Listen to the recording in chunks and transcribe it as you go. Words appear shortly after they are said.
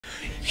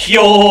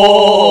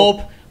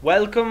Yup!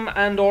 Welcome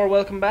or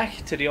welcome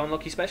back to the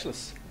Unlucky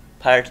Specialists.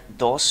 Part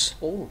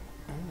 2.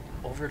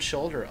 Over the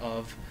shoulder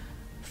of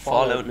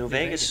Fallout New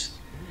Vegas.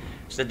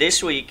 So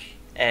this week,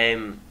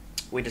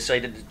 we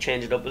decided to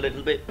change it up a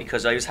little bit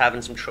because I was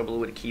having some trouble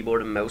with a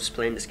keyboard and mouse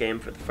playing this game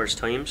for the first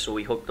time. So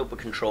we hooked up a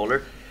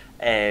controller.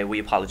 We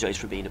apologise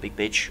for being a big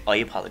bitch. I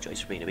apologise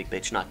for being a big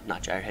bitch, not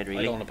Jarhead really.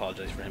 I don't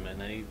apologise for him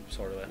in any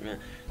sort of way. Yeah.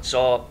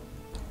 So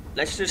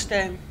let's just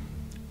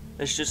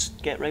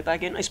get right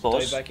back in, I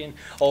suppose. Dive back in.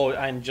 Oh,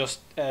 and just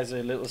as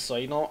a little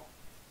side note,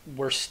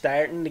 we're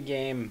starting the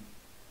game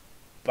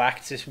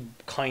back to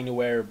kind of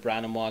where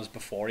Brandon was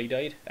before he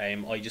died.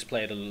 I just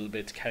played a little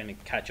bit to kind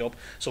of catch up,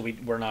 so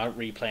we're not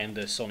replaying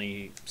the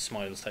Sunny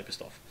Smiles type of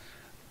stuff.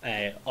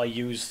 I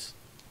use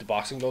the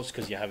boxing gloves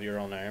because you have your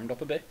own armed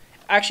up a bit.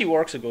 Actually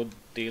works a good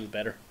deal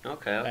better.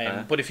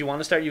 Okay. But if you want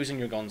to start using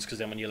your guns, because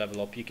then when you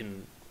level up, you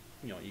can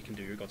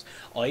do your guns.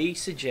 I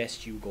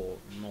suggest you go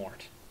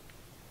north,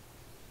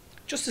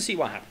 just to see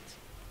what happens.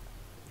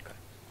 Okay.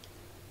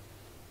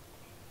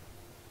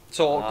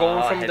 So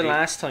going from the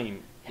last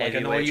time, like I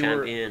know you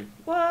champion.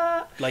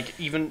 were, like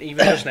even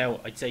just now,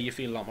 I'd say you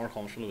feel a lot more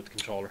comfortable with the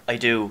controller. I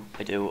do.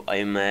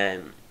 I'm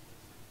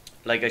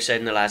like I said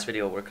in the last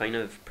video, we're kind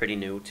of pretty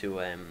new to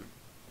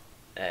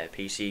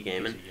PC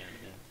gaming.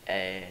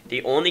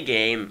 The only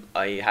game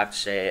I have to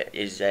say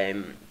is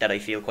that I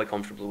feel quite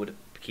comfortable with a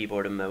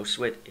keyboard and mouse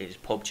with is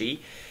PUBG.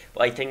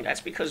 But I think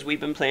that's because we've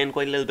been playing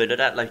quite a little bit of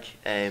that. Like,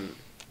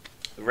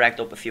 racked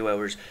up a few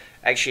hours.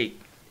 Actually,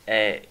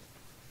 do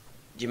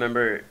you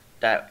remember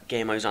that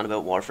game I was on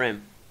about,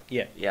 Warframe?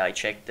 Yeah. Yeah, I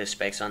checked the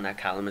specs on that.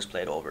 Callum has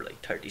played over like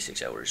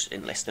 36 hours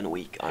in less than a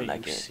week on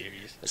that game.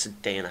 Serious? That's a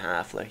day and a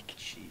half, like.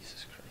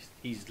 Jesus Christ,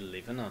 he's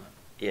living on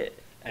it.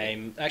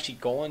 Yeah. Actually,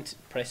 go and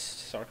press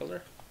circle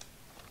there.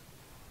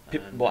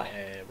 And, what?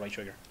 Right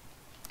trigger.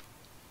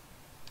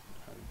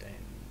 And then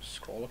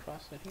scroll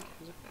across, I think,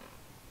 is it?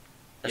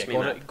 That's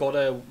yeah, go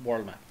to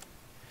world map.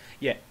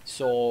 Yeah,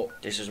 so...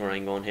 This is where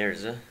I'm going here,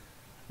 is it?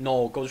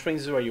 No, Ghost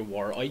Springs is where you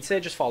were. I'd say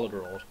just follow the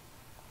road.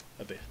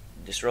 A bit.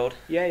 This road?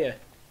 Yeah.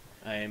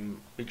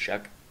 Big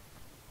shack.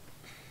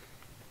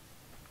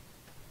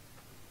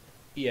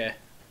 Yeah,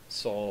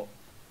 so...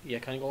 Yeah,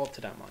 kind of go up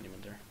to that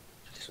monument there.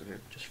 This one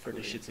here? Just for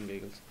the shits and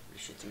giggles. The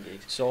shits and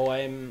gigs. So,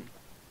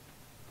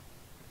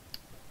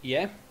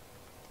 yeah,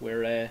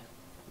 we're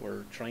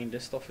trying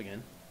this stuff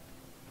again.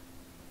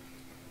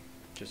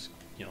 Just,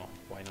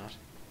 why not?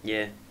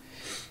 Yeah.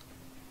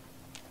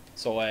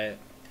 So,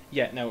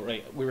 yeah, now,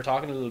 right, we were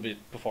talking a little bit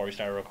before we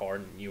started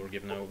recording. You were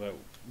giving out about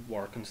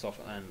work and stuff,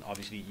 and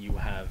obviously you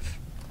have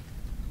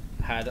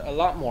had a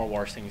lot more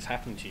worse things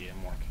happen to you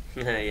in work.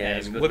 Yeah,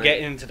 it's good, we'll get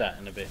into that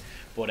in a bit.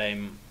 But,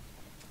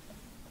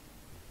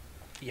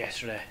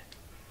 yesterday,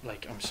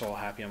 like, I'm so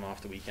happy I'm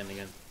off the weekend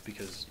again,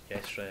 because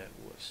yesterday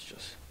was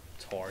just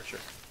torture.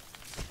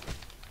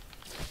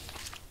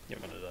 You're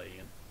gonna die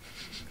again.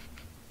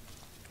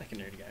 I can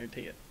nearly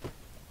guarantee it.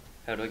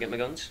 How do I get my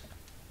guns?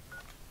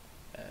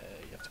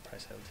 You have to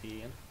press LT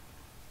again.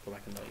 Go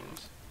back into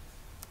items.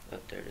 Oh,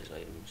 there it is,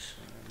 items.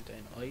 And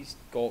then eyes.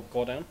 Go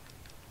down.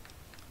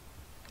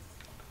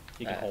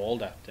 You can hold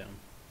that down.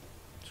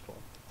 Scroll.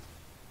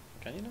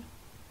 Can you now?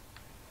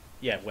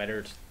 Yeah,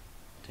 weathered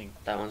thing.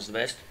 That one's the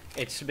best?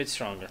 It's a bit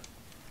stronger.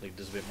 Like,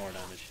 there's a bit more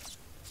damage.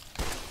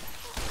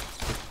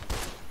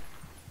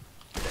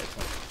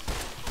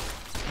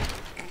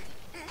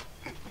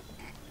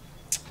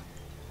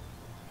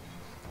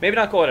 Maybe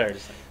not go there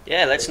this time.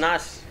 Yeah, let's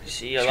not.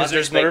 See, because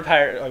there's another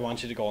part I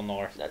want you to go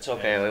north. That's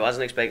okay. I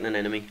wasn't expecting an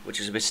enemy, which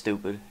is a bit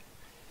stupid.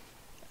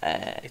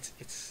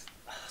 It's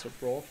a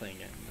role playing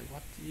game. Like,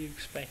 what do you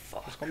expect?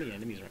 There's gonna be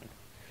enemies around.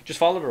 Just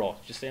follow the road.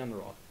 Just stay on the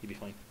road. You'll be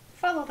fine.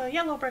 Follow the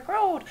yellow brick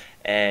road.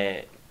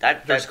 There's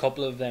a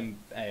couple of them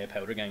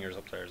powder gangers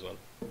up there as well.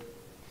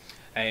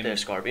 The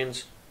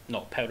scorpions.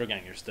 No, powder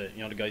gangers. The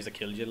guys that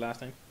killed you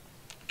last time.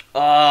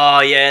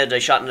 Oh yeah,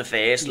 they shot in the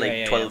face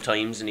 12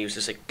 times, and he was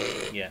just like,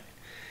 yeah,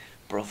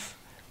 bruv.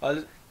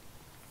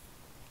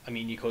 I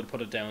mean, you could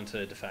put it down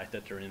to the fact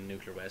that they're in a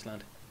nuclear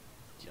wasteland.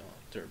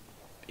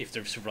 If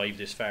they've survived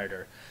this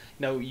far,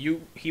 now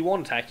he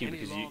won't attack you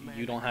because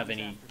you don't have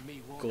any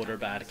good or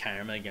bad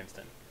karma against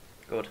him.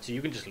 Good. So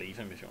you can just leave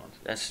him if you want.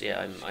 That's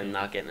I'm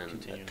not getting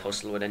a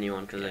tussle with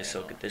anyone because I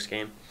suck at this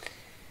game.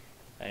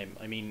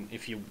 I mean,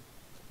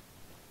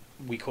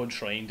 we could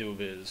try and do a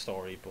bit of the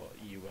story, but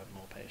you have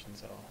no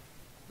patience at all.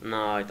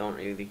 No, I don't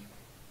really.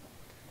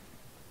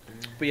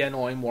 But yeah,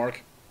 no, in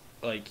work,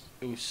 like,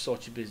 it was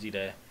such a busy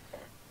day,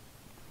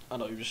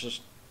 and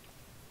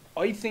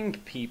I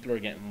think people are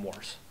getting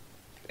worse.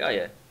 Oh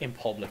yeah. In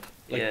public,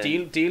 like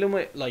dealing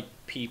with like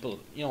people,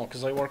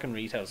 because I work in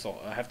retail, so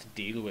I have to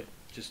deal with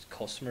just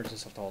customers and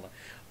stuff all the time.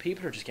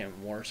 People are just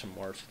getting worse and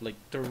worse. Like,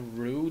 their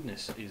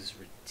rudeness is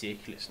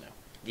ridiculous now.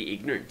 The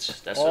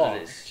ignorance, that's what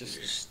it is.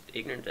 Just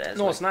ignorant.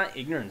 No, it's not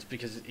ignorance,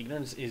 because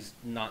ignorance is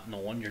not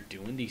knowing you're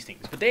doing these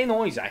things. But they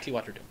know exactly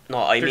what they're doing. No,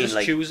 I they're mean, just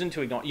like, choosing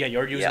to ignore. Yeah,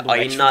 you're using the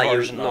extra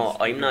version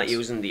of I'm not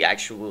using the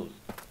actual,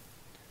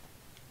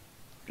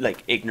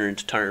 like,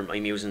 ignorant term.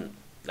 I'm using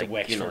The like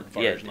Wexford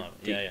version of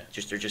it. Yeah, yeah.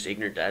 Just they're just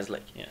ignorant as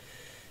like. Yeah.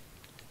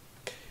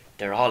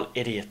 They're all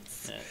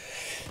idiots.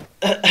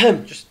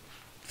 Yeah. Just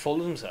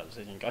full of themselves,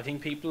 I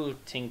think people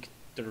think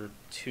they're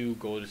too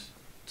good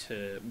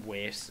to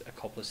waste a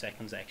couple of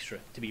seconds extra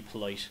to be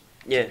polite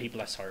to people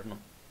that serve them.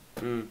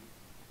 Mm.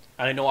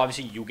 And I know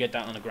obviously you get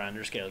that on a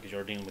grander scale because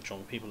you're dealing with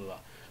drunk people a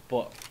lot,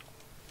 but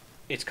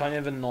it's kind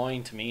of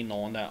annoying to me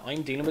knowing that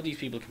I'm dealing with these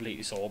people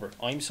completely sober.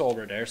 I'm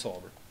sober, they're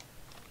sober,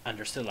 and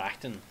they're still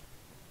acting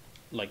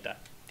like that.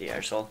 The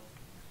arsehole.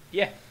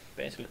 Yeah,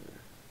 basically.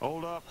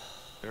 Hold up.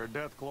 There are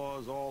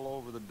Deathclaws all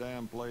over the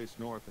damn place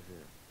north of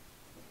here.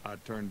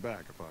 I'd turn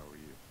back if I were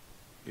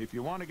you. If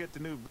you want to get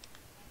to New...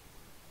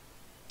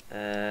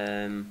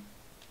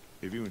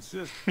 If you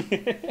insist.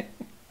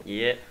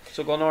 Yeah.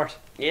 So go north.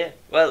 Yeah.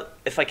 Well,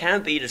 if I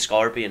can't beat a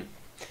scorpion,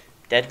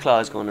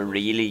 Deathclaw is going to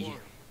really...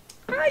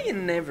 You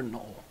never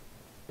know.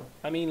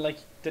 I mean, like,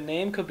 the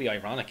name could be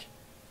ironic.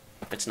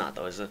 It's not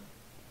though, is it?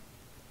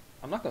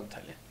 I'm not going to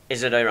tell you.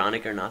 Is it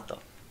ironic or not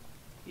though?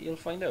 You'll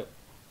find out.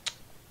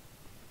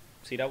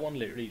 See, that one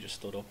literally just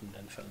stood up and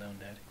then fell down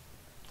dead.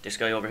 This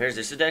guy over here, is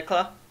this a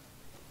Deathclaw?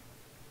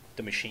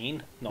 The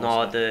machine? No, it's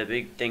not. the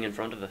big thing in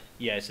front of it.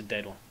 Yeah, it's a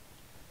dead one.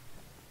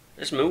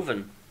 It's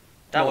moving.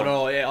 That one.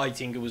 No, I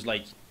think it was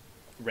like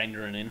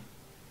rendering in.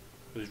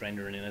 It was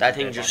rendering in. As that a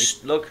thing dead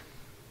just body. look.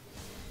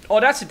 Oh,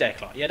 that's a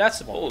Deathclaw. Yeah, that's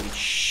the one. Holy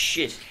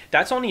shit!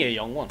 That's only a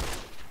young one.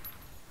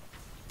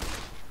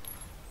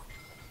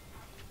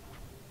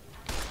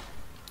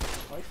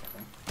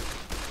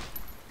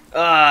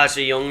 Ah, it's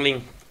a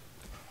youngling.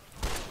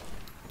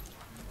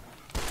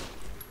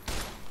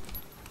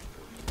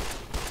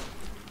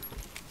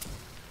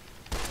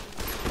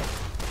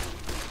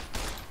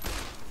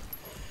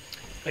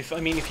 I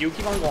mean, if you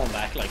keep on going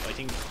back, like, I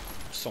think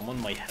someone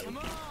might help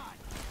you.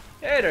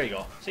 Yeah, there you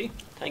go. See?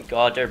 Thank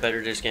God they're better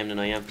at this game than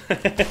I am.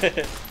 At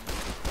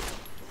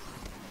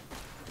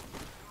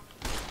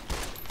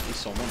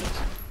least someone is.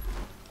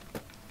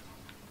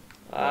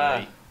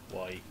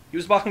 Why?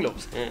 Use boxing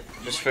gloves. Yeah,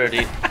 just for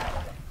the...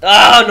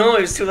 Ah, no,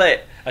 it was too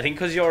late. I think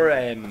because your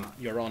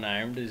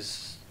unarmed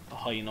is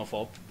high enough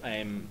up.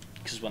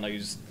 Because when I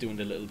was doing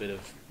a little bit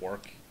of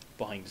work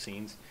behind the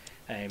scenes,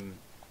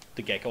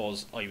 the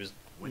geckos I was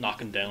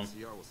knocking down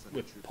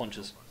with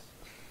punches.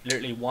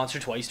 Literally once or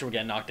twice they were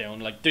getting knocked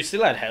down. Like they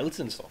still had health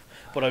and stuff,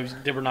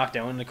 but they were knocked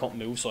down and they couldn't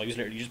move. So I was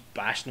literally just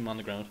bashing them on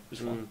the ground. It was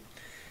fun.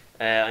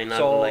 I'm not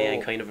gonna lie,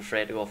 I'm kind of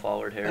afraid to go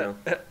forward here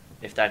now.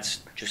 If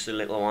that's just a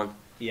little one.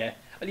 Yeah,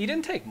 well, you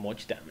didn't take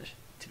much damage,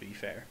 to be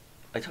fair.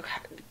 I took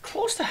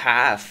close to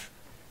half,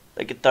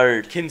 like a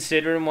third.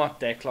 Considering what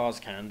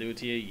Deathclaws can do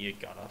to you, you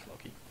got off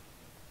lucky.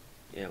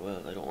 Yeah,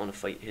 well, I don't want to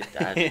fight his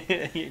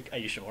dad. Are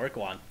you sure?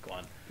 Go on.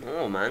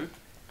 No, man.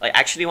 I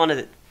actually want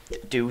to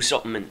do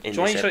something in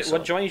this episode.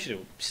 What Johnny should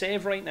do?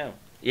 Save right now.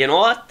 You know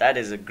what? That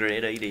is a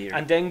great idea.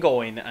 And then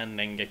go in and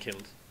then get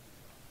killed.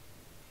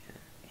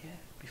 Yeah,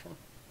 be fun.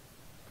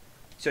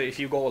 So if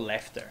you go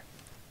left there.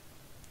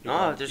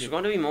 No, there's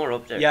going to be more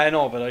up there. Yeah, I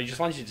know, but I just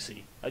want you to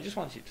see.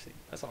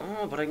 That's all.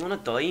 Oh, but I'm going to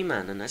die,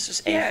 man, and that's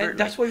just yeah, effort.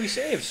 that's why we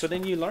save, so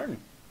then you learn.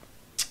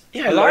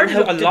 Yeah, a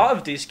lot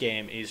of this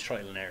game is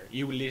trial and error.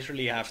 You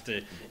literally have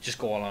to just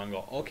go along and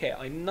go, okay,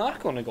 I'm not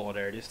going to go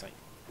there this time.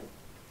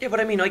 Yeah, but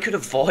I mean, I could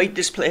avoid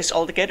this place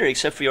altogether,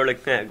 except for you're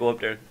like, yeah, go up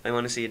there. I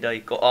want to see you die.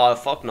 Go, oh,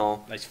 fuck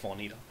no. That's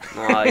funny, though.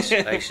 No, I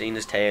seen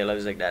his tail. I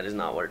was like, that is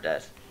not worth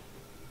that.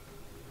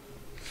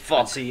 Fuck.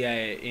 And see,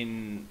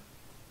 in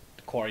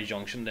Quarry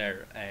Junction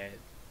there,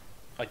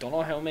 I don't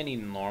know how many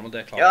normal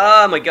Deathclaws.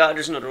 Oh my god,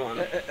 there's another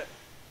one.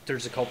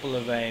 There's a couple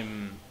of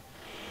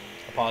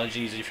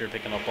apologies if you're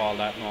picking up all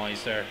that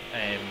noise there.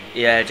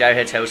 Yeah,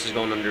 Jarhead's house is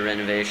going under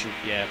renovation.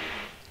 Yeah,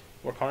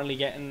 we're currently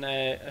getting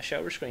a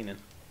shower screen in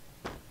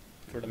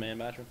for the main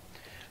bathroom.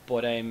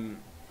 But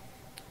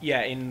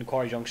yeah, in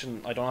Quarry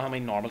Junction, I don't know how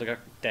many normal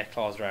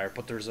Deathclaws there are,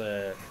 but there's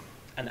an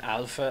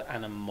alpha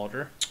and a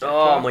mother.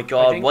 Oh my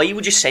god, why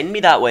would you send me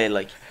that way?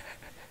 Like,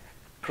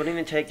 couldn't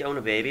even take down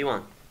a baby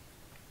one.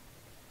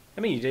 I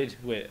mean, you did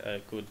with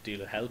a good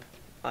deal of help.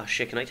 Oh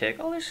shit, can I take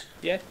all this?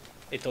 Yeah,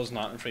 it does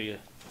nothing for you,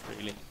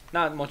 really.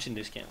 Not much in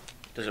this game.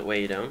 Does it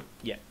weigh you down?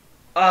 Yeah.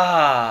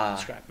 Ah.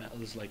 Scrap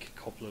metal is like a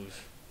couple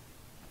of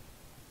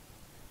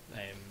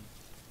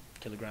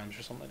kilograms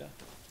or something like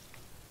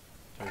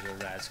that.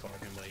 There's a rad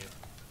scorpion by you.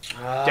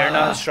 Ah. They're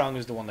not as strong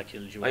as the one that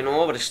killed you. I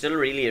know, but it's still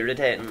really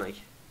irritating, like.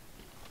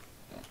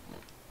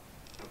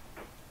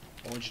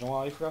 Oh, do you know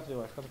what I forgot to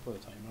do? I forgot to put a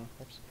timer on.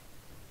 Oops.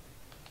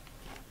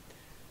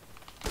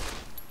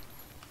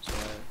 So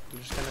we're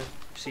just gonna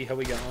see how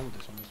we get on with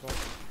this one as well.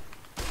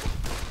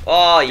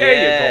 Oh yeah. There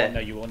you go. No,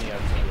 you only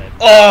have 11.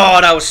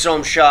 Oh, that was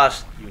some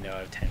shot. You now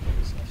have 10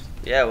 minutes left.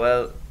 Yeah,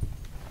 well,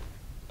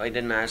 I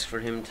didn't ask for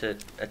him to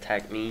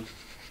attack me.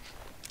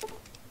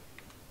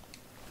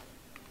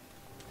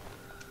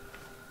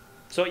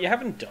 So you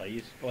haven't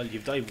died. Well,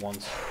 you've died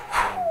once.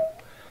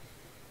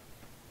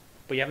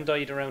 But you haven't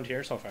died around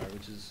here so far,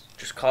 which is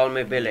just call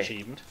me an Billy.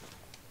 achievement.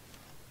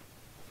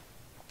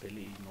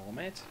 Billy, no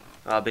mate.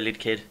 Ah, Billy the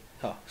Kid.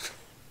 Oh.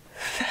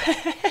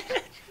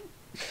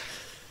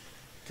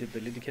 the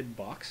little kid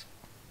box?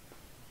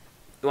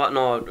 What?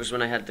 No, it was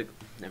when I had the.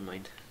 Never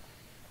mind.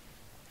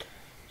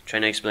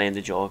 Trying to explain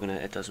the joke and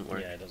it doesn't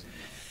work. Yeah, it doesn't.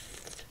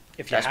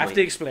 If you That's have my-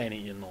 to explain it,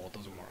 you know it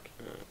doesn't work.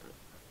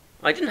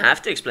 I didn't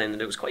have to explain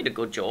it. It was quite a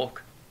good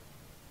joke.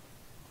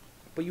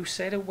 But you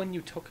said it when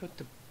you took out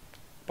the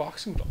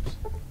boxing gloves.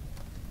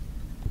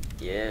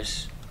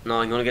 Yes. No,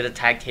 I'm gonna get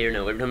attacked here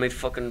now. Every time I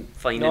fucking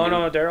find No, a new...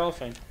 no, they're all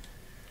fine.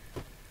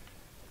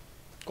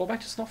 Go back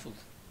to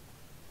Snuffles.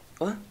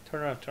 What?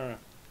 Turn around, turn around.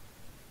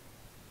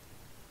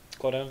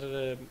 Go down to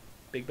the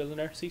big building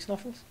there. See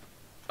Snuffles?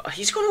 Oh,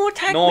 he's gonna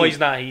attack me. No, he's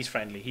not. He's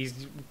friendly.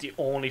 He's the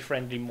only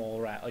friendly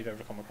mole rat I've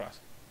ever come across.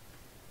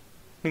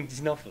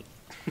 Snuffles.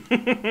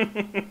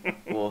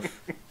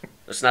 Woof.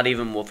 It's not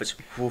even woof, it's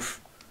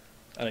woof.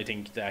 And I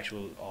think the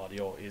actual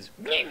audio is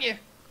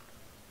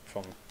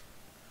from.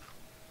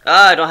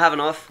 Ah, I don't have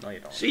enough. No, you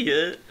don't. See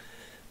ya.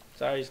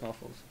 Sorry,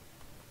 Snuffles.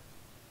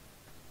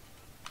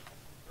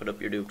 Put up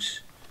your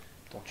dukes.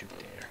 Don't you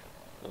dare.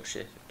 Oh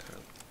shit.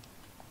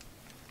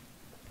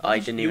 I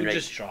didn't even... You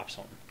just drop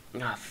something.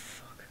 Ah,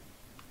 fuck.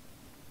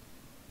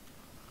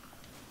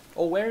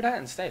 Oh, wear that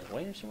instead.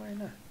 Why aren't you wearing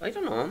that? I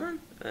don't know, man.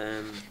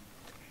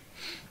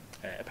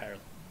 Apparel.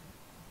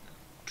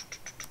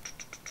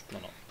 No.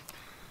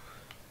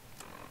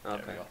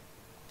 Okay. There we go.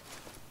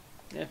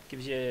 Yeah,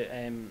 gives you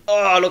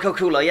Oh, look how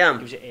cool I am.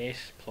 gives you 8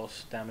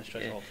 plus damage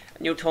threshold.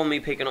 And you told me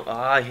picking up...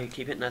 Ah, you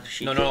keep hitting at the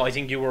sheet. No, I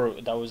think you were.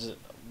 That was.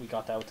 We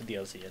got that with the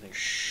DLC. I think.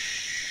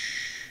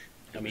 Shh.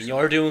 I mean,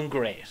 you're doing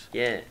great.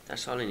 Yeah,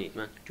 that's all I need,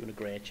 man. Doing a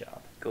great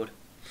job. Good.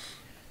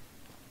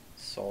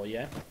 So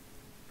yeah.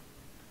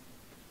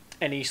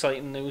 Any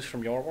exciting news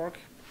from your work?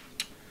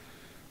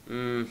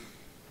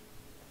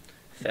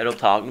 Fed up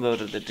talking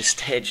about it at this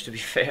stage, to be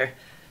fair.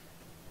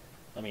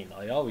 I mean,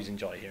 I always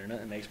enjoy hearing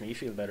it. It makes me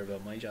feel better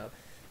about my job.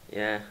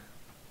 Yeah.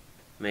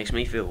 Makes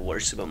me feel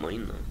worse about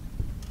mine, though.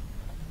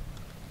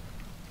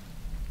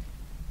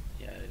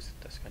 Yeah,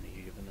 that's kind of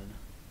given, isn't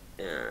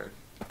it? Yeah.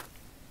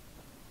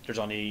 There's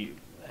only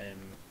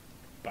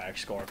bark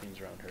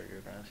scorpions around here.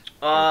 You're grand.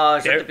 Oh,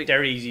 is that the big...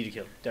 They're easy to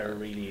kill. They're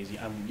really easy.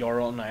 And you're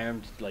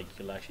unarmed, like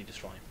you'll actually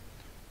destroy him.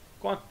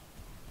 Go on,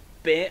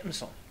 bait him,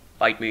 son.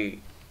 Bite me.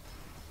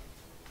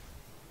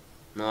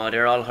 No,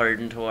 they're all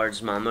herding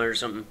towards Mama or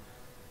something.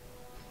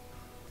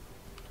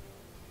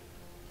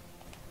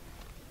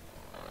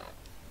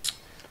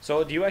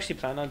 So, do you actually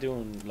plan on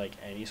doing like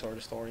any sort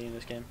of story in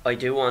this game? I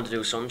do want to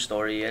do some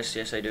story,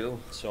 yes, I do.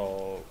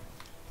 So,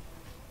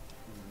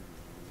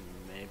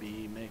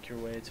 maybe make your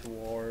way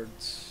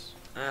towards.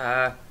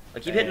 I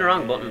keep hitting the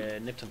wrong button.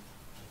 Nipton.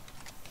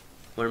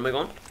 Where am I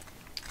going?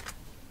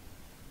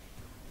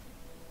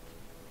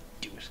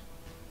 Do it.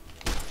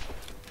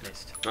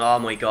 Missed. Oh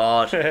my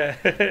god.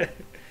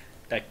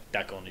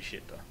 that gun is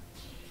shit though.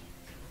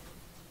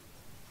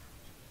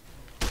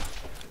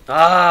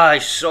 Ah, I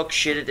suck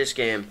shit at this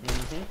game.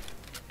 Mm-hmm.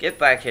 Get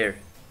back here.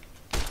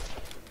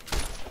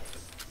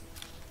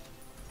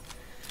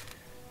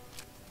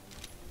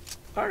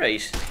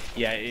 Alright.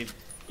 Yeah,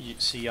 you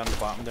see on the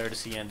bottom there the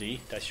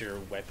CND. That's your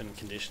weapon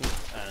condition,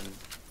 and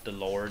the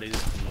lower it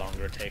is, the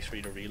longer it takes for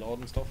you to reload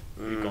and stuff.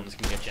 Your guns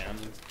can get jammed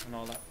and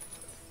all that.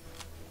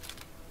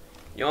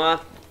 You know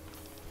what?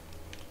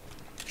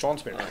 Sean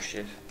Spirit. Oh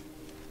shit.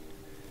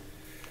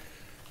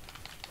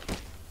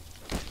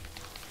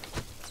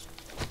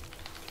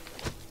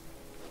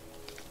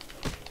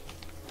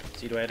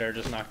 See the way they're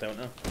just knocked out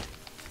now?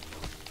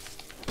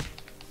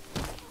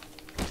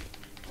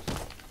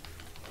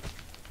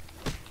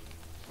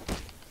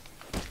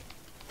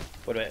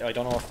 But I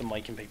don't know if the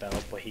mic can pick that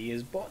up, but he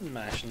is button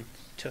mashing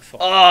to fuck.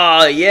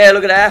 Oh yeah,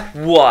 look at that.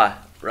 What?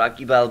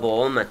 Rocky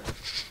Balboa, man.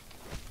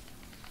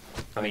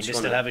 I mean, they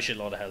still have a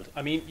shitload of health.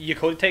 I mean, you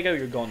could take out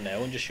your gun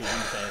now and just shoot him in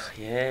the face.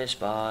 Yes,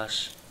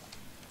 boss.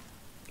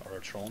 Or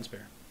a throwing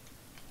spear.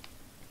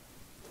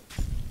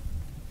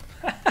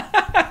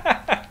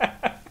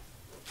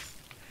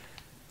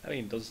 I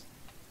mean, does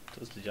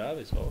the job,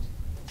 I suppose.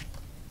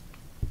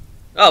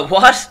 Oh,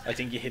 what? I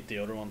think you hit the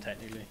other one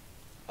technically.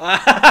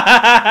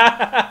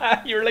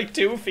 You're like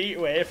 2 feet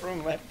away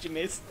from him. You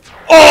missed.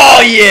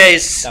 Oh,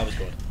 yes! That was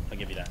good. I'll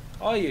give you that.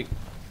 Oh, you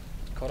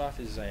cut off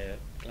his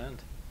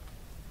gland.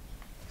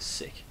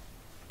 Sick.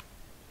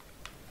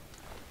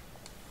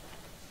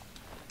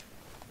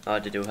 Oh,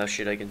 they do have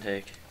shit I can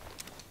take.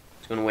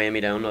 It's gonna weigh me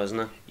down, though, isn't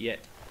it? Yeah.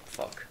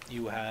 Fuck.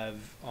 You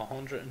have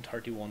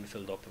 131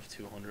 filled up of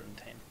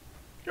 210.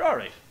 You're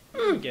alright.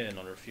 You can get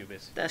another few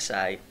bits. That's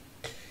aight.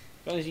 As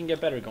long as you can get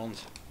better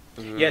guns.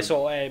 Yeah,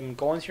 so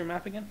go onto your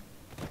map again.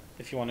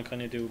 If you want to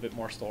kind of do a bit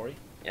more story.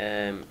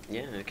 Yeah,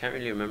 I can't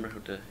really remember how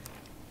to...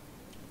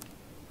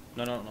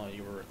 No,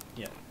 you were...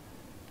 Yeah.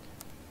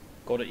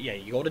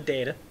 You go to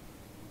data.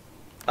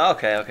 Oh,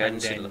 okay, I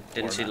And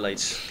didn't see the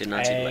lights. Did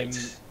not see the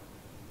lights.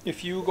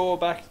 If you go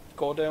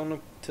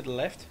down to the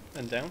left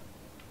and down.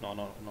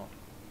 No.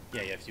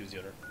 Yeah, you have to use the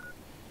other.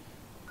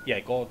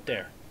 Yeah, go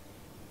there.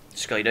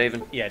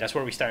 Skydiving? Yeah, that's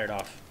where we started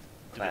off.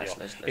 Class,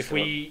 Video.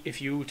 let's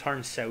If you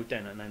turn south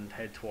then and then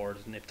head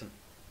towards Nipton.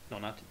 No,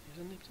 not is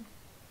it Nipton?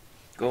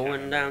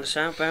 Going down the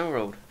southbound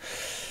road.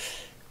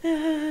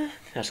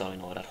 That's all I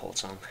know of that whole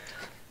song.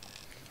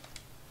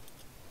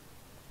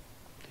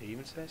 Did he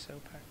even say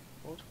South Park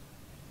Road?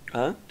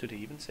 Huh? Did he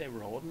even say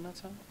road in that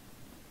song?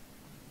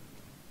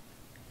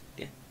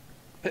 Yeah.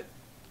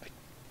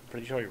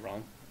 Pretty sure you're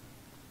wrong.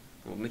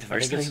 Wouldn't be the I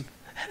first think time.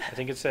 I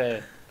think it's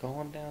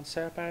going down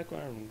South Park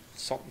or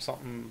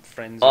something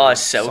friends. Oh, or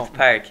South something.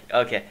 Park.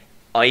 Okay.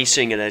 I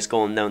sing it as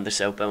going down the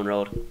southbound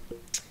road.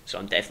 So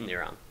I'm definitely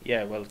wrong.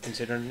 Yeah, well,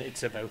 considering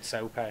it's about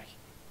South Park.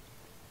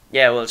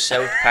 Yeah, well,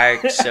 South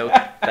Park,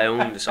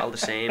 southbound, it's all the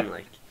same,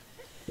 like.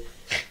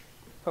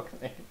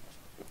 Okay.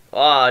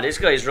 Oh, this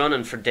guy's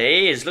running for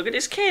days. Look at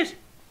this kid.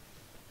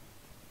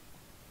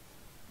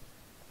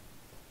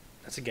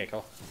 That's a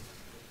gecko.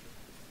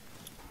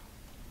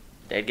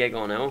 Dead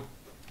gecko now.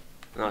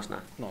 No, it's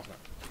not. No, it's not.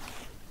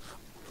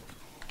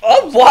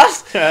 Oh,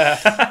 what?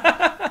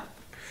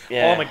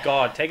 Oh my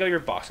god, take out your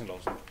boxing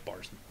gloves and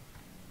bars them.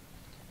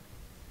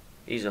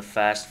 He's a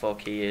fast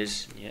fuck, he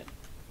is. Yeah.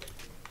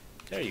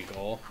 There you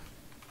go.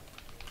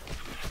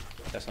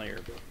 That's not your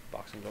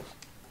boxing gloves.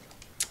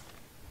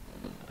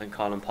 I'm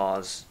calling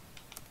pause.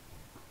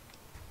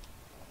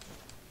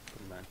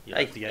 Good man.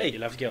 Hey.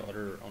 You'll have to get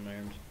other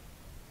unarmed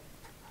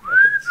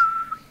weapons.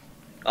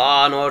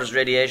 Oh no, there's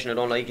radiation, I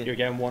don't like it. You're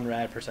getting 1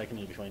 rad per second,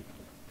 you'll be fine.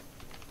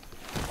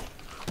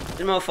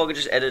 Didn't motherfucker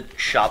just edit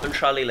shopping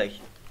trolley like?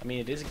 I mean,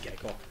 it is a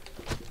gecko.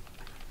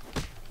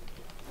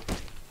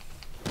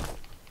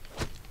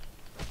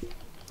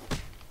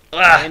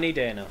 Ah! Any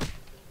day now.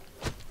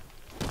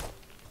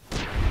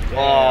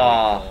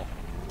 Oh.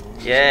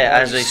 Yeah,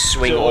 Oh, as I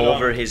swing stood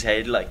over on. his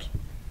head like.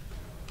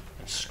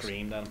 And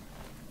screamed at him.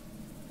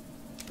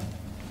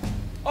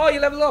 Oh, you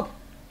leveled up!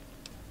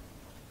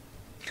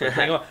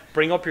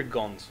 Bring up your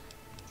guns.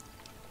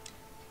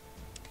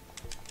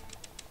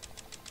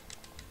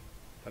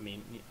 I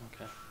mean, yeah,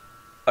 okay.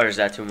 Or is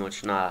that too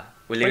much? Nah.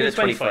 We'll leave Bring it it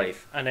at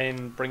 25. And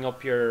then bring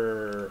up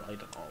your, I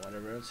don't know,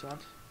 whatever else you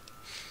want.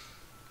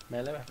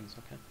 Melee weapons,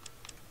 okay.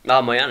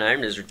 Oh, my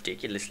unarmed is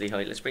ridiculously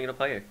high. Let's bring it up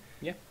higher.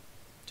 Yeah,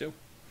 do.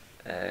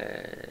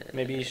 Uh,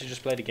 Maybe you should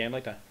just play the game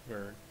like that.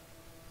 Where,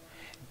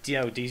 you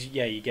know,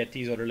 you get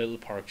these other little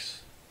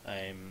perks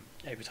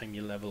every time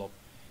you level up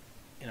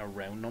in a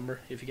round number,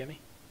 if you get me.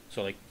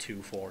 So like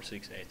 2, 4,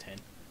 6, 8, 10.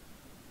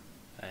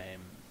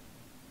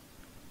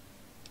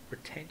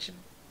 Retention?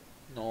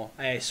 No.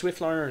 Swift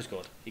Learner is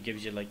good. It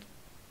gives you like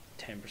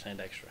 10%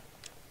 extra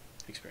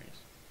experience.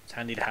 It's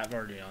handy to have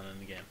early on in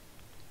the game.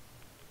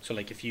 So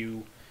like if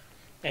you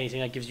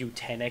anything that gives you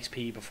 10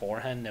 XP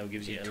beforehand now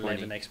gives you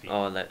 11 XP.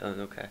 Oh,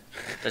 okay.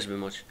 That's a bit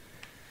much.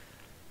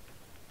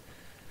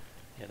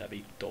 Yeah, that'd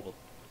be double.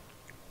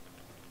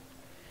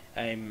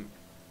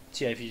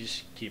 So yeah, if you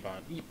just keep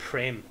on,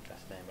 Prim.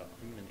 That's the name of it.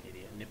 I'm an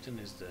idiot.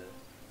 Nipton is the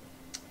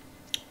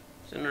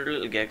It's another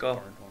little gecko.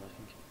 burned one, I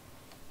think.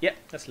 Yeah,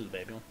 that's a little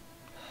baby one.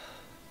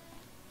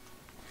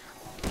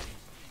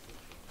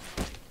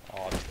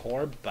 Oh, the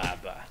poor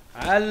Baba.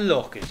 Ah,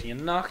 look it, you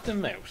knocked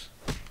him out.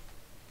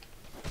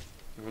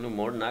 I'm gonna do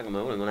more than knock him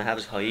out. I'm gonna have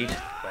his hide.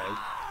 Well,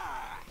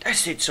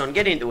 That's it, son.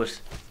 Get into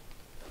it.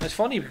 it's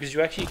funny because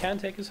you actually can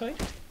take his height.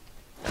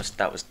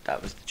 That was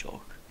the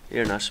joke.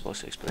 You're not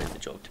supposed to explain the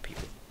joke to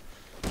people.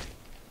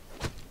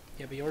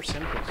 Yeah, but you're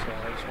simple, so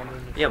I was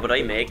wondering if... Yeah, but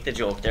I make the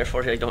joke,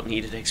 therefore I don't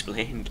need it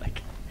explained.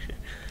 Like,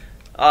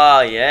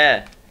 oh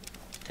yeah,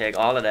 take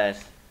all of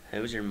that.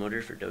 How's your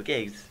mother for duck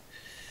eggs?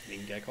 You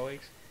mean gecko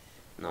eggs?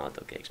 No,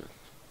 duck eggs, man.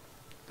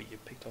 But you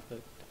picked up the...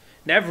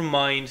 Never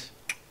mind.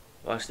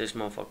 Watch this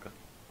motherfucker.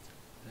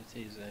 That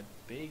is a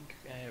big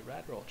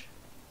rat roach.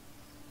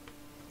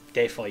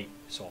 They fight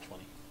so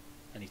funny.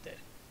 And he's dead.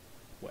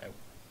 Wow. I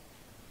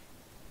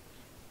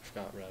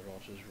forgot rat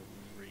roaches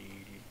were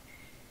really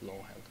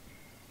low health.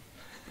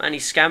 Man,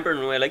 he's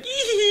scampering away like,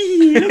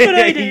 "Eee, look what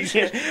I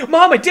did."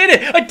 Mom, I did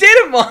it! I did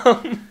it,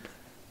 Mom!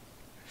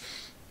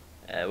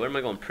 Where am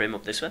I going? Prim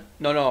up this way?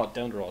 No,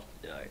 down the road.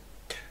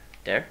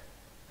 There?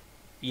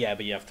 Yeah,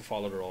 but you have to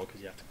follow the road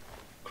because you have to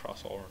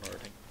cross over another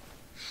thing.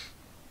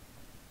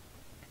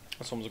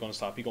 And someone's going to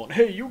stop you going,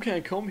 hey, you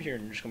can't come here.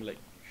 And you're just going to be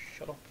like,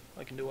 shut up.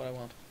 I can do what I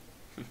want.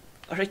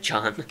 Alright,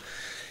 John.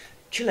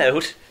 Chill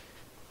out.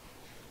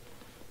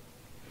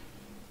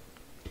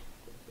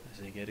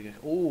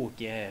 Oh,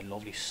 yeah,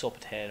 lovely sup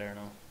there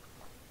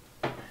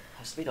now.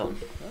 Has to be done.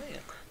 Oh, yeah.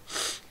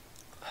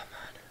 Oh,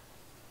 man.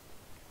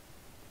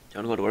 Do you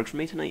want to go to work for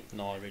me tonight?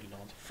 No, I really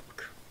don't.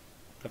 Fuck.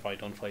 Have I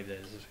done 5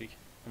 days this week?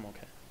 I'm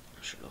okay.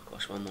 I should look.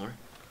 What's one more?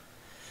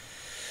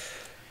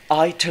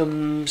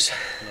 Items.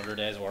 Another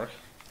day's work.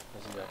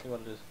 That's exactly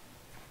what it is.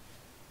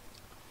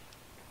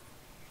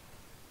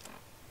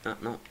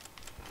 No.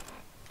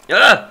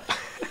 Yeah!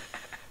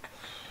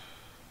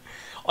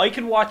 I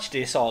can watch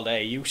this all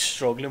day. You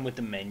struggling with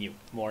the menu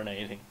more than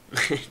anything.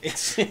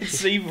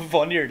 It's even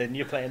funnier than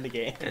you playing the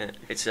game.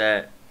 It's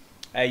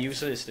Use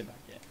the system.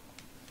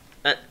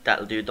 Yeah.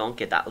 that'll do,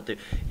 donkey, that'll do.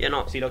 You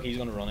know. See, look, he's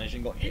gonna run it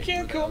and go. You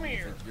can't come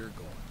here. You're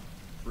going.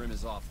 Brim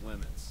is off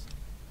limits.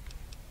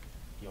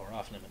 You're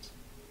off limits.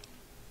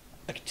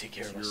 I can take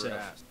care of It's your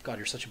myself. ass. God,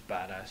 you're such a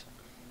badass.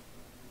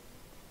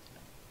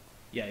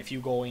 Yeah, if you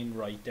go in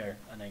right there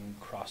and then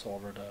cross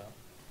over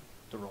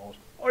the road,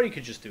 or you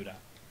could just do that.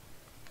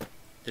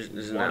 Isn't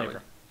that Whatever.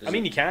 way? I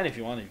mean, you can if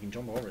you want. You can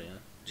jump over it. Yeah.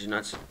 Did you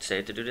not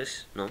say to do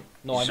this? No.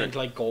 No, I meant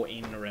like go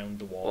in around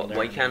the wall. There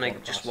Why and can't then I go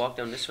just across. walk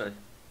down this way?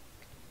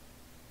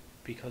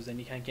 Because then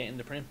you can't get in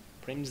the prim.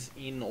 Prim's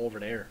in over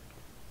there.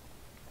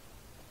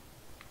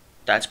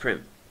 That's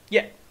Prim.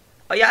 Yeah.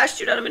 Oh, yeah, I asked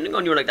you that a minute ago,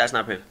 and you were like, "That's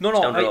not Prim." No, It's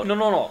no, down the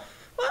road. no.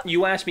 What?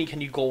 You asked me,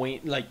 can you go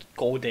in, like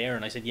go there,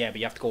 and I said, yeah, but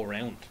you have to go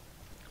around.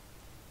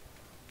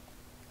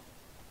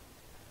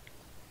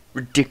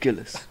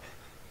 Ridiculous.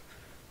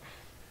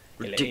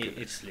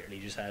 It's literally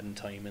just adding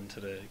time into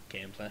the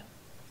gameplay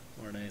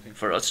more than anything.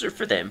 For us or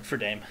for them? For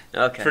them.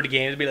 Okay. For the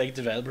game to be like,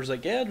 developers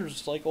like, yeah,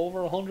 there's like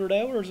over 100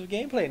 hours of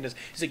gameplay in this.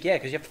 He's like, yeah,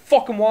 because you have to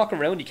fucking walk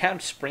around, you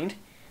can't sprint.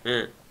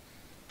 Yeah.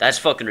 That's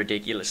fucking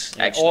ridiculous,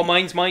 Yeah. actually. Oh,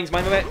 mine's, my.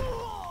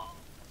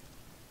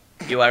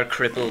 You are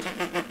crippled.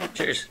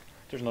 Cheers.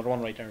 There's another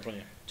one right there in front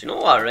of you. Do you know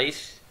what,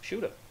 right?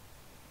 Shoot it.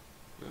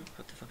 No,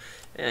 what the fuck?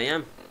 Yeah, I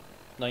am.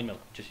 9mm.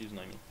 Just use 9mm.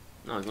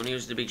 No, I'm gonna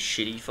use the big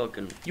shitty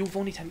fucking... You've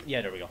only 10.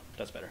 Yeah, there we go.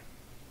 That's better.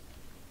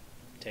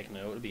 Taking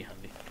it out would be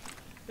handy.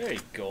 There you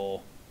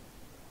go.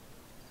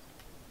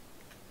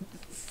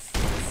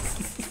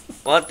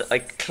 What? I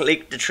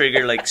clicked the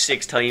trigger like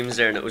 6 times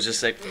there and it was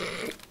just like...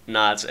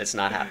 Nah, it's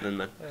not happening,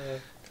 man.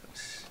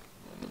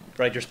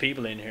 Right, there's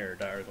people in here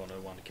that are going to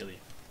want to kill you.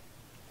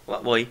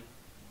 What? Why?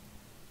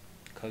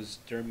 Because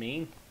they're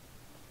mean.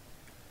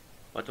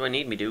 What do I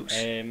need, me dukes?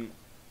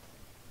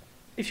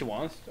 If you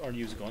want, or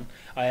use a gun.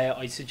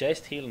 I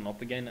suggest healing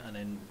up again and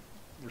then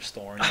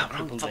restoring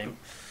people's aim.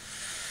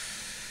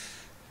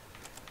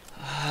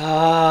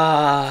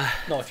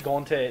 No, if you go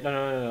into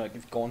no. If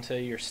you go into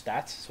your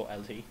stats, so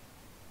LT,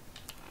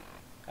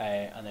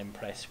 and then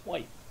press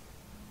Y.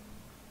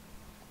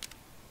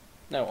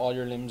 Now all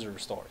your limbs are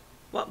restored.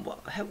 What?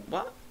 How?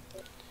 What?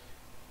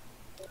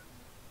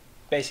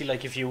 Basically,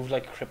 like if you have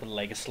like a crippled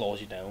leg, it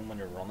slows you down when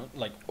you're running.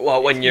 Like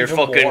Well, when you're even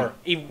fucking... more.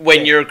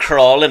 when you're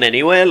crawling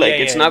anyway, like, Yeah,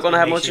 it's yeah, not gonna it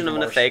have makes much it of an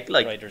worse. effect,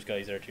 like... Right, there's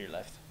guys there to your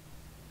left.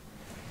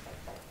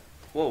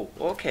 Whoa,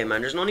 okay,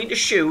 man, there's no need to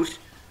shoot.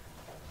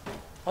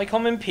 I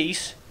come in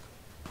peace.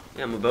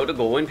 Yeah, I'm about to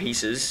go in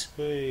pieces.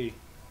 Hey.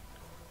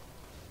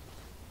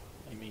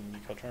 I mean, you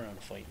could turn around and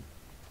fight.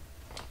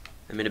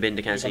 I'm in a bin,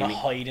 they can't You're see gonna me.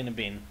 hide in a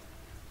bin.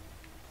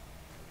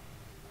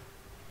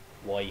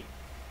 Why?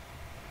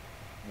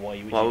 Why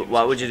would you do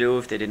What would you do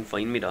if they didn't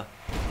find me, though?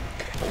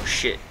 Oh,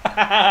 shit.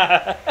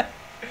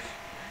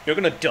 You're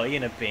gonna die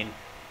in a bin.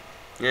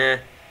 Yeah.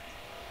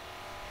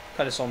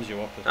 Kind of sums you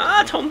up.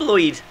 Ah,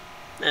 tumbleweed.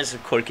 That's a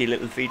quirky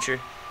little feature.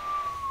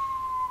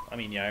 I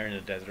mean, you are in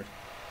the desert.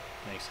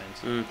 Makes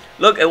sense.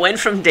 Look, it went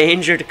from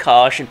danger to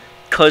caution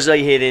because I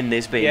hid in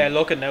this bin. Yeah,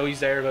 look, and now he's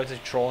there about to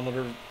throw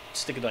another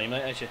stick of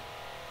dynamite at you.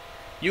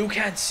 You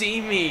can't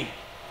see me.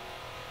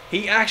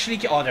 He actually...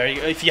 Oh, there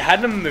you go. If you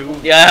hadn't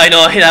moved... Yeah, I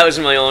know, that was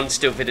my own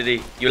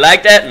stupidity. You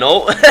like that?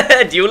 No.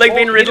 Do you like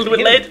being riddled with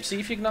lead?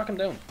 See if you can knock him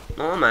down.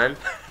 No, man.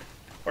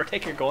 Or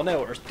take your gun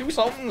out, or do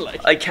something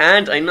like... I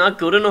can't. I'm not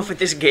good enough at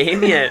this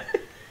game yet.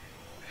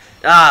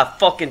 Ah,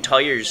 fucking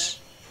tires.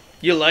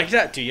 You like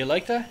that? Do you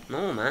like that?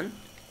 No, man.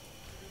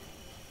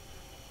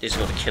 This is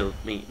gonna kill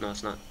me. No,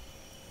 it's not.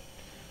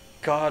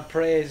 God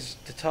praise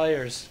the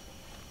tires.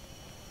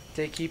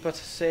 They keep us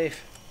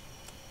safe.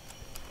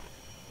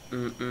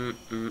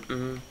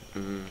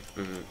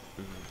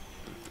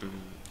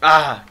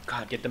 Ah,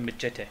 God. Get the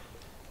machete.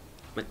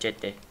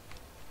 Machete.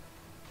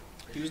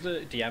 Use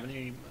the... Do you have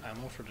any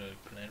ammo for the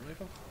grenade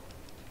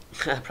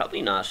rifle?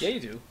 Probably not. Yeah, you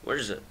do. Where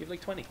is it? You have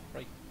like 20.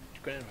 Right.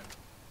 Grenade rifle.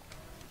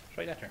 It's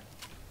right at her.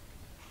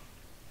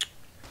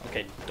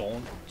 Okay,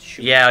 don't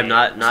shoot. Yeah, I'm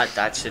it. not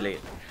that silly.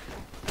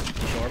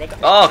 You sure about that?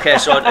 Oh, okay,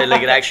 so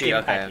like it actually...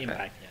 Impact, okay.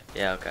 impact,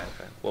 yeah. Yeah, okay.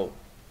 Whoa. Did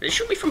they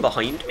shoot me from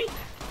behind me?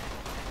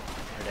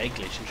 Are they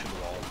glitching through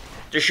the wall?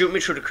 They're shooting me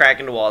through the crack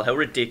in the wall. How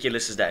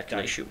ridiculous is that? Can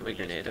I shoot my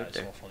grenade out That's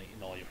there? so funny.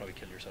 No, you probably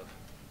killed yourself.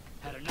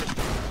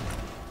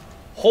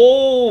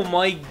 Oh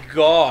my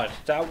god,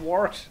 that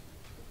worked.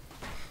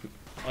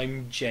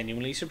 I'm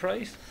genuinely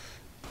surprised.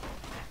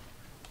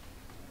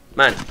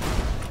 Man,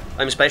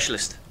 I'm a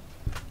specialist.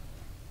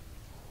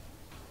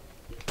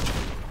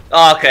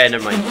 Oh, okay,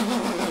 never mind.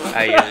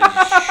 I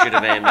should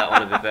have aimed that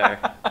one a bit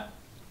better.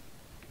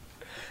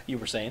 You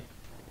were saying?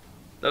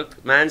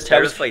 Look, man's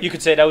That was- terrified. you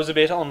could say that was a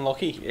bit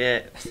unlucky.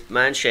 Yeah,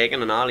 man's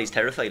shaking and all, he's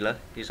terrified, look.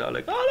 He's all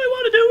like, all I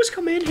want to do is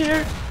come in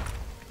here.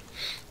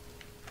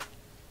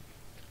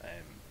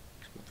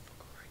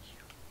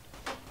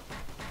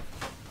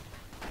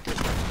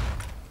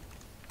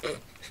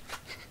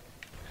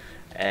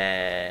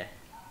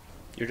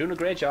 You're doing a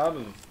great job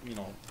of, you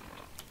know,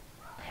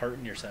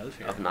 hurting yourself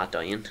here. Of not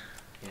dying.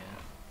 Yeah.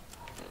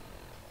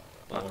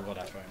 But we'll go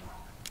that far now.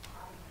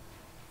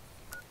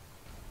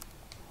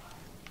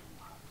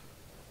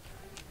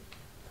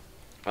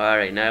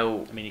 Alright,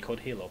 now, I mean, you could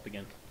heal up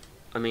again.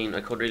 I mean,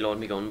 I could reload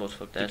my gun, but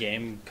fuck The that.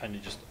 game kind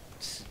of just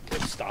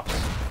stops.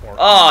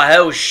 Oh,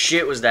 how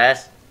shit was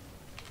that?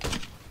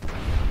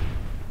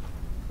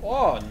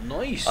 Oh,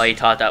 nice. I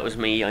thought that was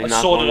me. I'm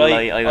not so gonna did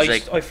lie. I was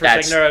like, for a that's...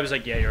 second there, I was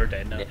like, yeah, you're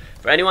dead now. Yeah.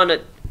 For anyone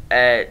that,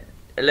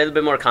 a little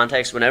bit more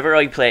context, whenever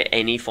I play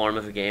any form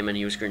of a game and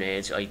use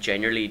grenades, I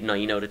generally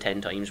 9 out of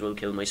 10 times will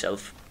kill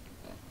myself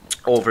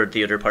over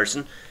the other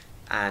person.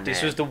 And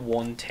This was the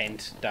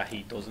 1/10 that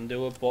he doesn't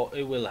do it, but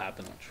it will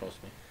happen, trust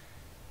me.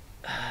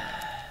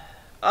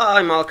 Oh,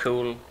 I'm all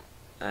cool.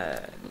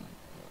 But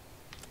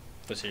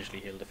seriously,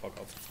 heal the fuck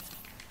up.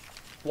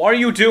 What are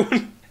you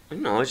doing?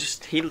 No,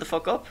 just heal the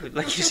fuck up,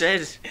 like you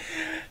said.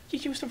 You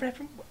used the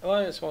weapon.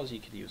 Well, I suppose you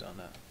could use on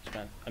that.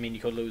 Man. I mean, you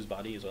could lose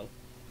body as well.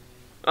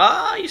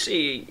 Ah, you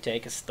see.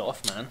 Take his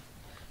stuff, man.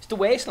 It's the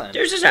wasteland.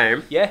 There's his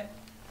arm. Yeah.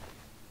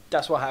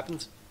 That's what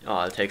happens. Oh,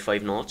 I'll take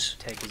 5 notes.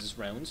 Take his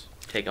rounds.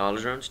 Take all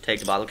his rounds. Take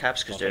the bottle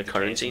caps because Don't they're take the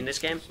currency in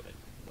casings. this game.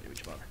 Why would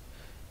you bother?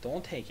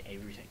 Don't take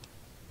everything.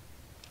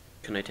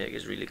 Can I take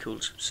his really cool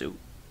suit?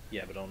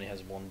 Yeah, but it only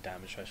has 1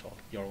 damage threshold.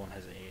 Your one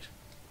has 8.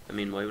 I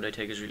mean, why would I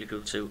take his really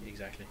cool suit?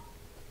 Exactly.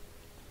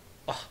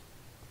 Oh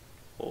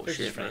There's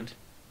his shit, friend. man.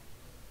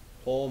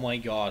 Oh my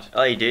god.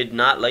 I did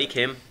not like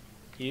him.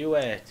 You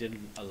did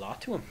a lot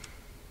to him.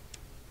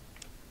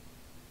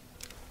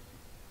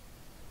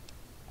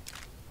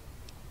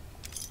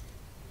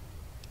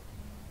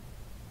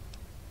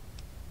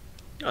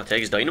 I'll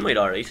take his dynamite,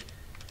 alright.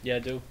 Yeah,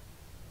 do.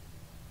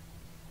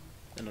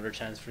 Another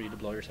chance for you to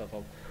blow yourself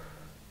up.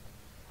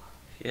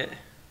 Yeah.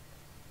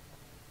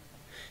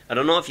 I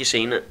don't know if you've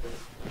seen it.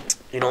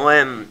 You know,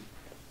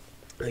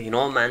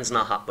 Man's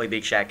Not Hot by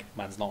Big Shaq.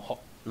 Man's not hot.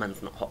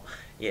 Man's Not Hot.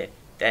 Yeah.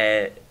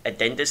 A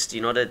dentist,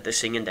 you know the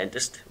singing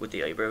dentist with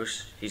the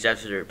eyebrows? He's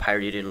after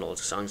parodying loads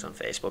of songs on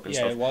Facebook and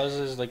Yeah, stuff. it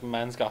was like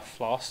Man's Got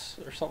Floss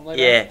or something like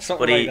Yeah, that.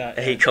 Something but like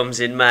that. he comes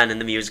in, man,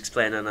 and the music's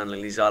playing and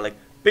he's all like,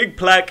 big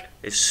plaque.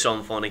 It's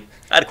so funny.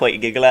 I had quite a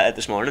giggle at it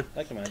this morning.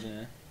 I can imagine,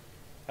 yeah.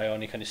 I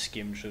only kind of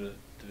skimmed through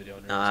the video.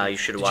 Ah, you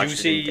should have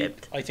watched it in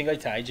depth. I think I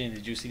tagged you in.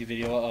 Did you see the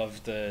video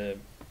of the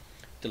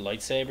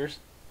lightsabers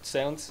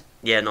sounds?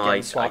 Yeah, no,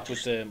 Getting swapped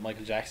with the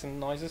Michael Jackson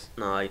noises?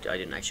 No, I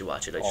didn't actually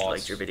watch it. I just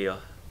liked your video.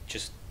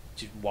 Just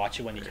watch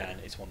it when you can.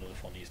 It's one of the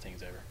funniest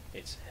things ever.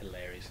 It's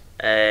hilarious.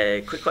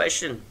 Quick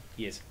question.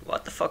 Yes.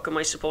 What the fuck am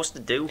I supposed to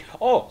do?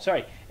 Oh,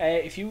 sorry.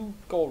 If you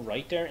go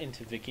right there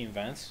into Vicky and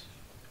Vance,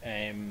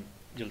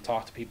 you'll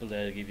talk to people.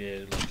 They'll give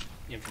you like,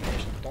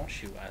 information. Don't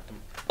shoot at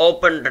them.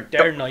 Open the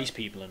They're door. nice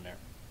people in there.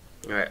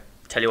 Alright,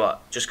 tell you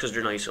what. Just because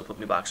they're nice, I'll put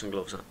my boxing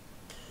gloves on.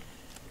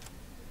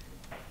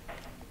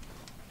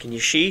 Can you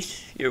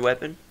sheath your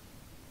weapon?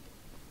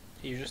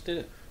 You just did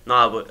it.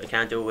 No, but I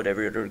can't do it with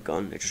every other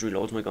gun. It just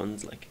reloads my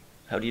guns. Like,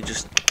 how do you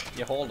just...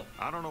 You hold it.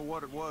 I don't know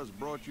what it was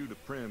brought you to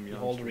Prim, You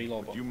hold the youngster,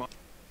 reload but you button.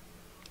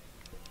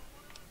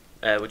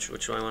 might. Which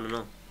do I want to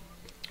know?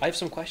 I have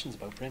some questions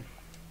about Prim.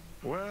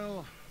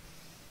 Well,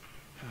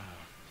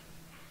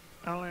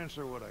 I'll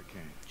answer what I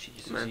can.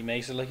 Jesus, Man. he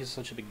makes it like it's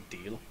such a big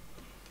deal.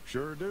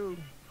 Sure do.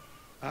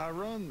 I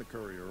run the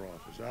courier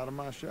office out of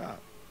my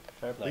shop.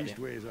 Fair play.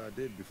 Leastways I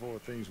did before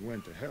things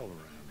went to hell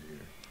around here.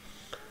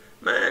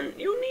 Man,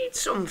 you need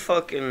some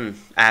fucking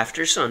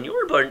after sun. You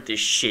were burnt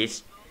this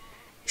shit.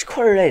 He's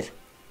quarter red.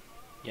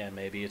 Yeah,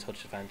 maybe a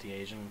touch of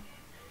anti-Asian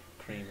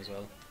cream as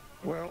well.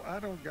 Well, I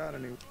don't got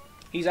any.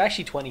 He's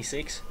actually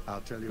 26. I'll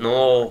tell you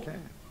No. what I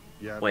can.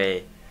 Yeah.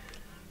 Wait.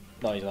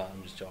 No, he's not.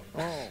 I'm just joking.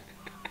 Oh,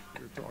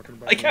 you're talking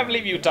about. I can't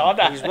believe you thought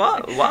that. He's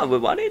what?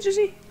 What age is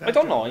he? I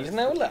don't know. He's an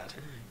old lad.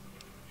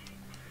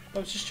 I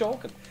was just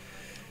joking.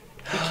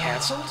 He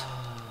cancelled?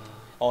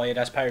 Oh yeah,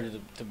 that's part of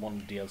the one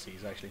of the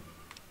DLCs actually.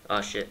 Oh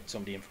shit.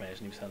 Some of the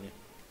information he was telling you.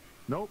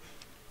 Nope.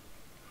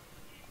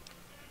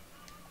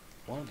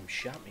 One of them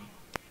shot me.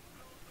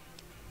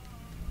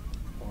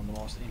 One of the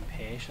most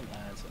impatient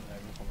lads I've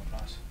ever come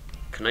across.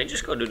 Can I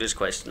just go do this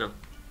quest now?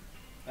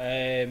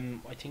 I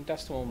think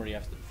that's the one where you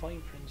have to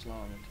find Prince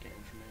Long and get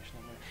information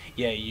on there.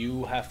 Yeah,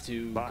 you have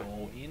to Bye.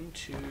 go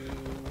into...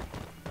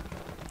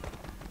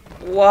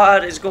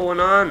 What is going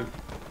on?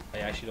 I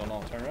actually don't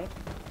know. Turn around.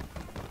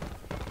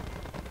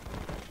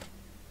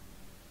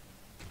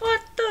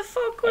 What the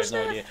fuck I was have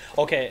no that? idea.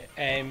 Okay,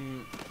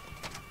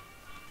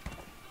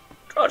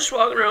 Oh, just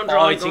walking around I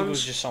drawing think it guns.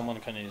 was just someone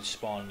kind of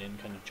spawning in,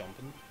 kind of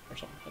jumping or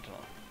something. I don't know.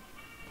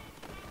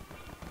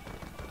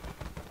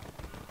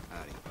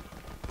 Howdy.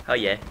 Oh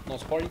yeah. No,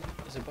 it's probably...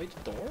 Is it by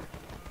the door?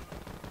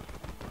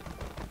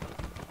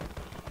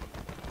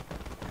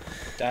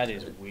 That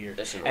is weird.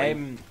 That's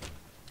annoying.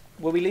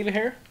 Will we leave it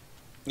here?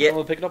 Yeah. And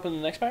we'll pick it up in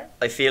the next part?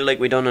 I feel like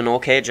we done an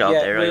okay job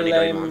there. I only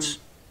died once.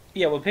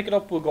 Yeah, we'll pick it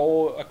up. We'll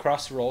go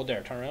across the road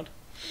there. Turn around.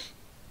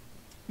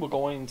 We'll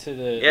go into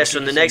the... Yeah, so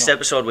in the next casino.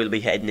 episode we'll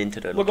be heading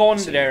into the... We'll go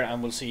into there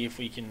and we'll see if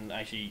we can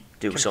actually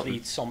Do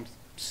complete some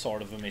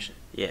sort of a mission.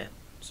 Yeah.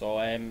 So,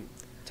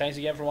 thanks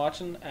again for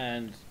watching,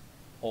 and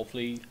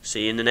hopefully,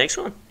 See you in the next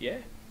one. yeah.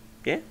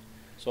 Yeah.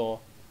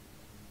 So,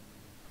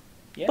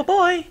 yeah.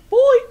 Bye-bye.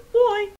 Bye. Bye.